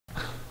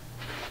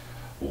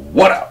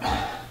What up?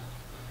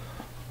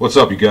 What's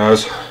up, you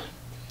guys?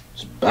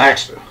 It's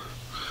Baxter.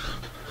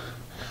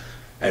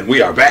 And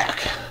we are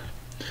back.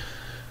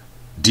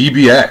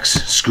 DBX,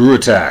 Screw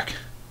Attack,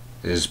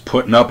 is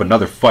putting up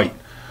another fight.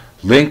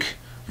 Link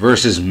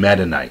versus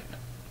Meta Knight.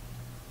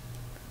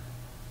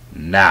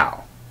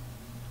 Now,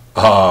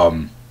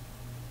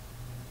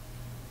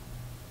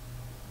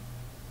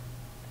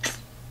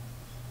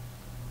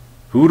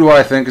 who do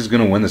I think is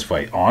going to win this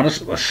fight?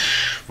 Honestly,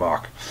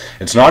 fuck.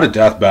 It's not a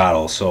death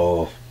battle,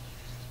 so...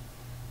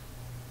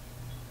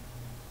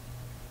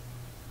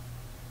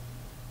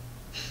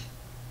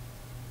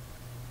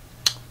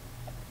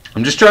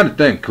 I'm just trying to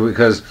think,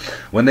 because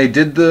when they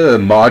did the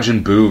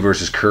Majin Buu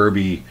versus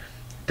Kirby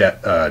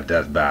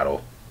death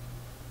battle,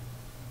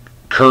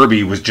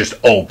 Kirby was just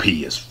OP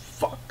as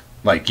fuck.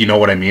 Like, you know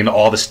what I mean?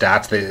 All the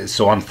stats.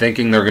 So I'm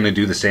thinking they're going to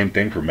do the same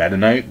thing for Meta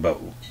Knight, but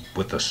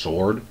with the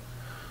sword.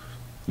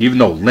 Even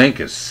though Link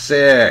is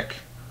sick.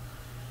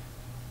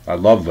 I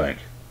love Link.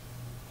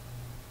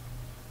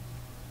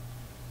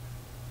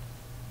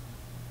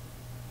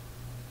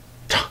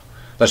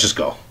 Let's just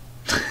go.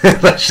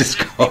 Let's just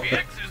go.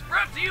 DBX is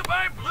brought to you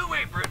by Blue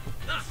Apron,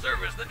 the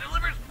service that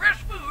delivers fresh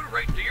food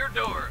right to your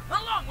door,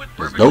 along with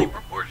perfectly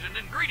proportioned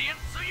ingredients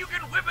so you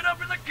can whip it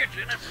up in the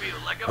kitchen and feel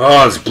like a...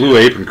 Oh, this Blue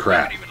Apron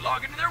crap. You can even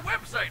log into their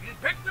website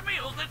and pick the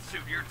meals that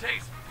suit your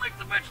taste, like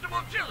the vegetable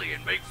chili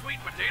and baked sweet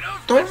potatoes.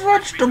 The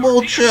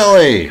vegetable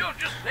chili!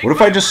 What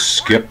if I just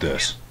skip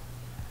this?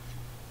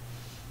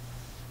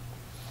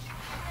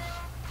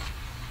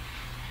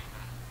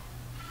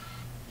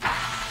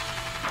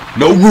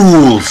 No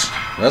rules!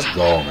 Let's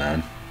go,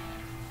 man.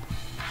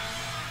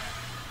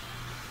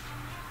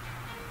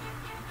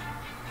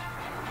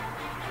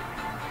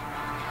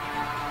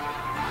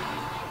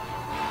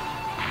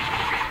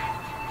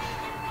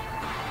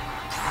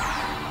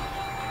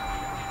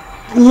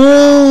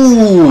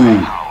 Ooh!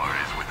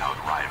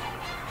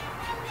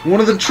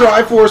 One of the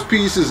Triforce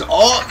pieces.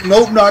 Oh,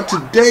 nope, not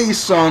today,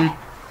 son.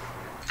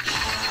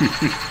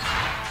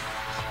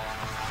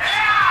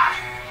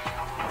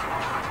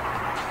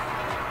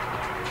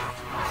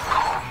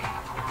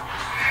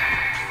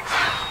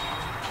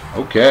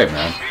 Okay,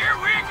 man.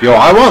 Yo,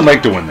 I want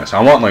Link to win this.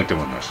 I want Link to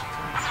win this.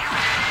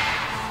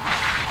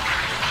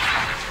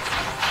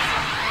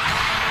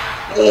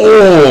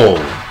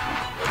 Oh!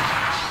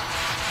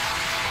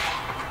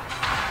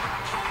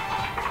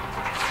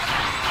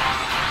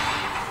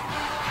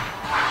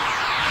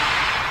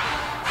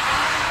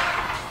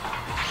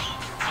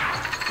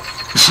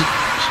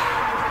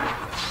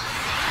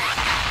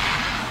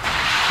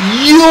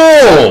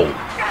 Yo!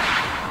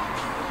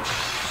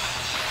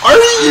 Are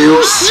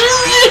you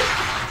serious?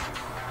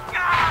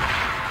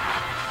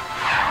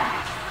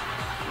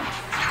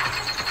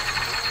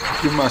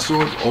 Give my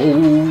sword.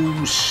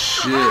 Oh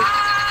shit.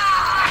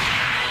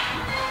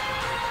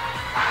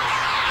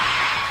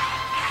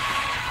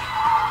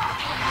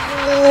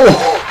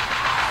 Oh.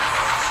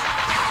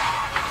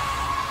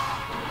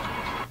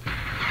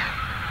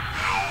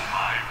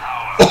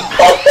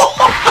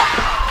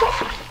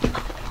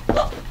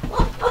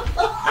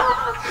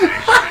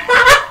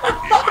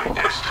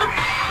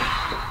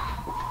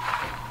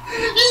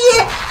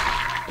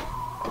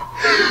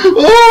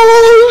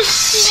 Oh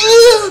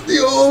shit,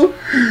 yo!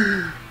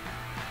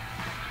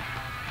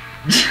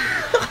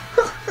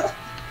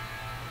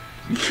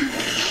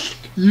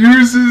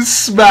 Uses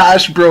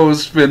Smash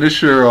Bros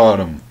finisher on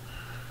him.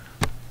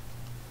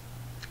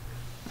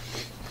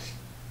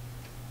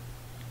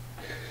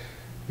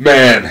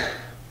 Man,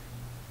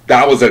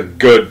 that was a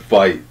good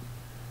fight.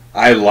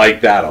 I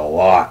like that a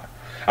lot.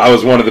 That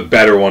was one of the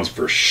better ones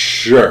for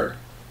sure.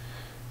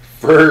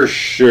 For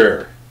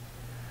sure.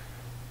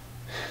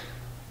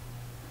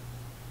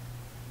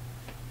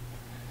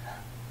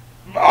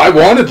 I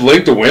wanted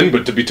Link to win,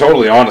 but to be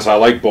totally honest, I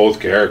like both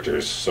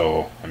characters.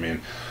 So, I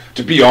mean,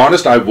 to be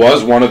honest, I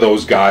was one of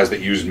those guys that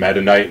used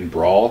Meta Knight and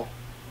Brawl.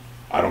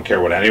 I don't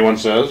care what anyone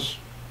says.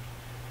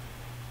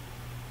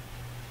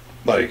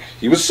 Like,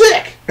 he was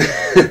sick.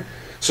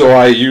 So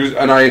I used,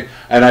 and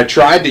I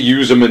tried to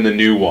use him in the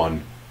new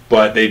one,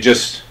 but they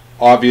just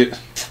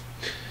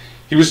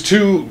he was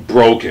too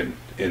broken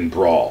in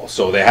Brawl,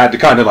 so they had to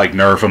kind of like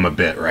nerf him a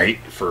bit, right?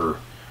 For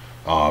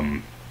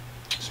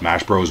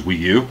Smash Bros. Wii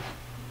U.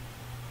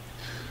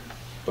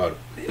 But,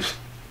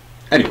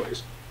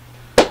 anyways.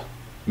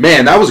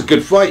 Man, that was a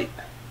good fight.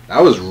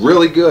 That was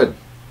really good.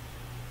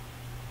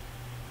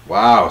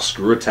 Wow,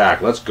 Screw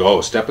Attack. Let's go.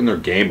 Stepping their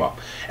game up.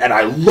 And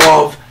I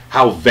love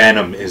how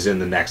Venom is in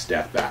the next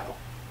death battle.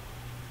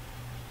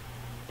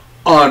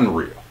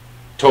 Unreal.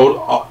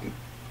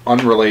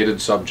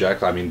 Unrelated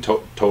subject. I mean,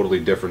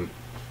 totally different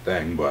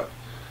thing, but...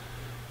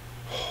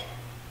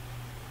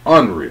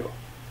 Unreal.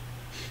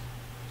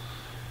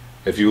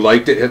 If you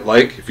liked it, hit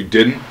like. If you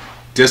didn't,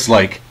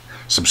 dislike.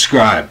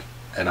 Subscribe,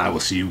 and I will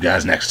see you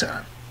guys next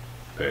time.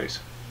 Peace.